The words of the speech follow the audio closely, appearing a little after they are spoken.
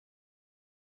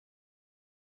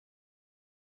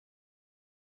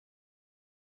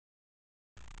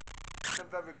a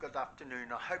very good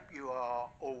afternoon. I hope you are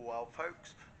all well,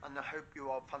 folks, and I hope you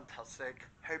are fantastic.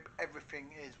 Hope everything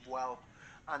is well,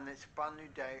 and it's a brand new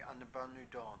day and a brand new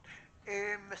dawn.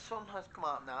 The sun has come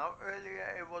out now.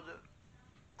 Earlier it was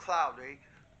cloudy,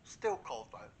 still cold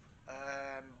though.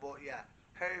 But yeah,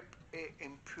 hope it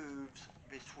improves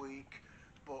this week.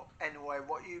 But anyway,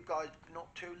 what you guys been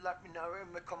up to? Let me know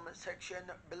in the comment section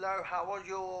below. How was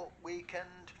your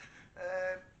weekend?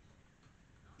 Um,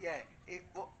 yeah,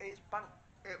 it's bank.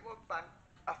 It was bank.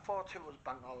 I thought it was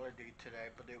bank holiday today,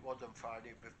 but it wasn't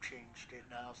Friday. We've changed it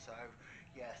now, so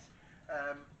yes.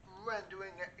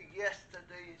 Rendering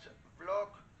yesterday's vlog.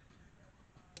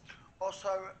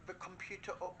 Also, the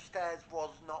computer upstairs was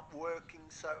not working,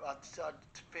 so I decided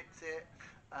to fix it.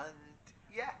 And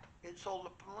yeah, it's all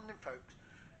up and running, folks.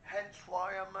 Hence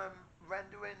why I'm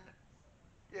rendering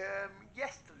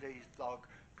yesterday's vlog,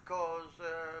 because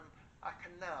I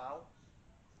can now,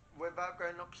 without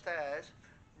going upstairs,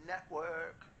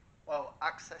 network, well,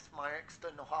 access my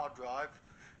external hard drive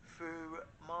through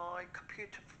my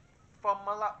computer from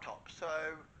my laptop. So,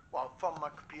 well, from my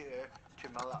computer to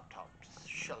my laptop,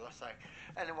 shall I say.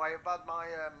 Anyway, I've had my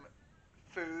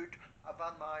food, I've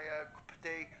had my cup of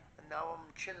tea, and now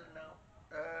I'm chilling out,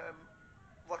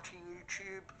 watching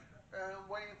YouTube,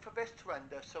 waiting for this to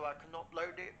render so I can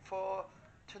upload it for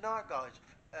tonight, guys.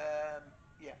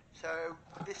 Yeah, so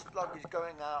this vlog is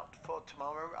going out for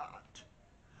tomorrow at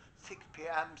 6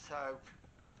 p.m. So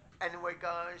anyway,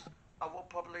 guys, I will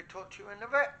probably talk to you in a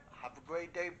bit. Have a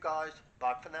great day, guys.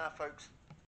 Bye for now, folks.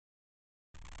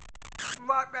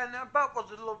 Right then, that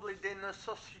was a lovely dinner,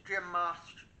 sausage and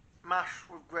mash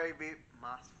with gravy.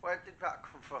 Where did that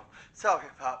come from? Sorry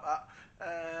about that.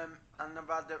 And I've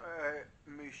had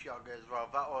moose yogurt as well.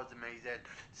 That was amazing.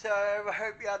 So I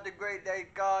hope you had a great day,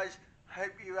 guys.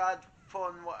 Hope you had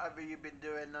fun, whatever you've been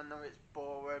doing. I know it's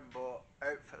boring, but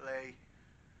hopefully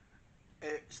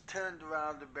it's turned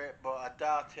around a bit, but I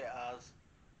doubt it has.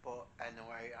 But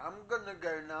anyway, I'm gonna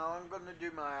go now. I'm gonna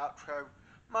do my outro.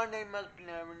 My name has been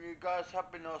Aaron. You guys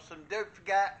have been awesome. Don't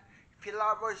forget, if you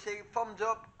like what you see, thumbs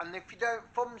up, and if you don't,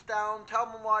 thumbs down. Tell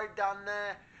me why you're down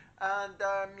there. And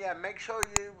yeah, make sure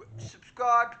you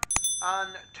subscribe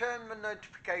and turn the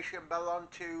notification bell on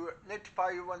to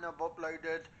notify you when I've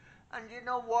uploaded. And you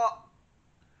know what?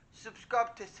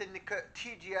 Subscribe to Syndicate,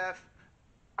 TGF,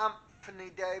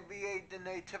 Anthony Dayy, VA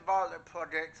Donator, Violet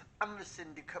Projects, and the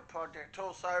Syndicate Project.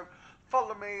 Also,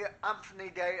 follow me, Anthony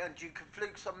Dayy, and Duke of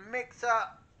Flukes on Mixer.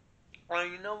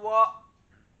 And you know what?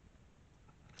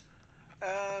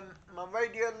 My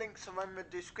radio links are in the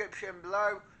description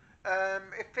below.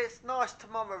 If it's nice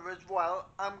tomorrow as well,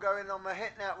 I'm going on the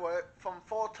Hit Network from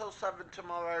 4 till 7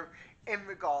 tomorrow in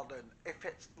the garden. If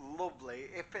it's lovely.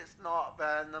 If it's not,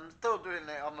 then I'm still doing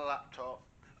it on the laptop.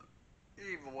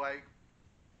 Either way.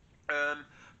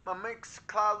 My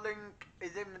Mixcloud link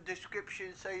is in the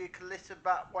description, so you can listen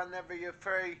back whenever you're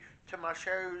free to my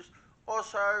shows.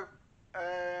 Also,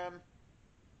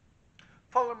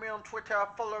 follow me on Twitter,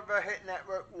 follow the Hit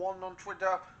Network 1 on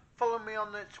Twitter, follow me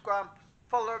on Instagram,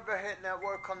 follow the Hit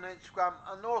Network on Instagram,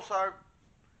 and also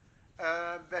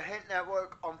the Hit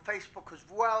Network on Facebook as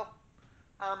well,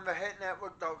 and the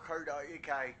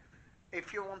hitnetwork.co.uk.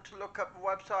 If you want to look up the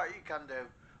website, you can do.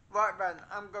 Right then,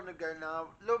 I'm gonna go now.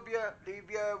 Love you, leave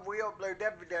you. We upload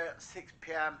every day at 6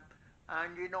 p.m.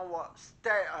 And you know what? Stay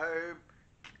at home,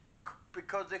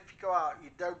 because if you go out, you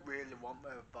don't really want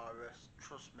the virus.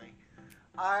 Trust me.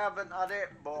 I haven't had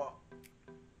it, but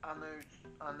I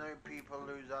know people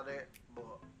who's had it.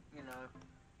 But you know,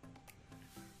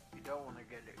 you don't want to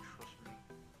get it. Trust me.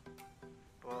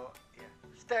 But yeah,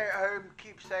 stay at home,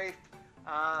 keep safe,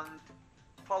 and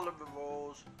follow the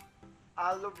rules.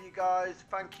 I love you guys.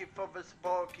 Thank you for the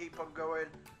support. Keep on going,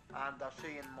 and I'll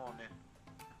see you in the morning.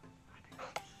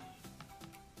 Adios.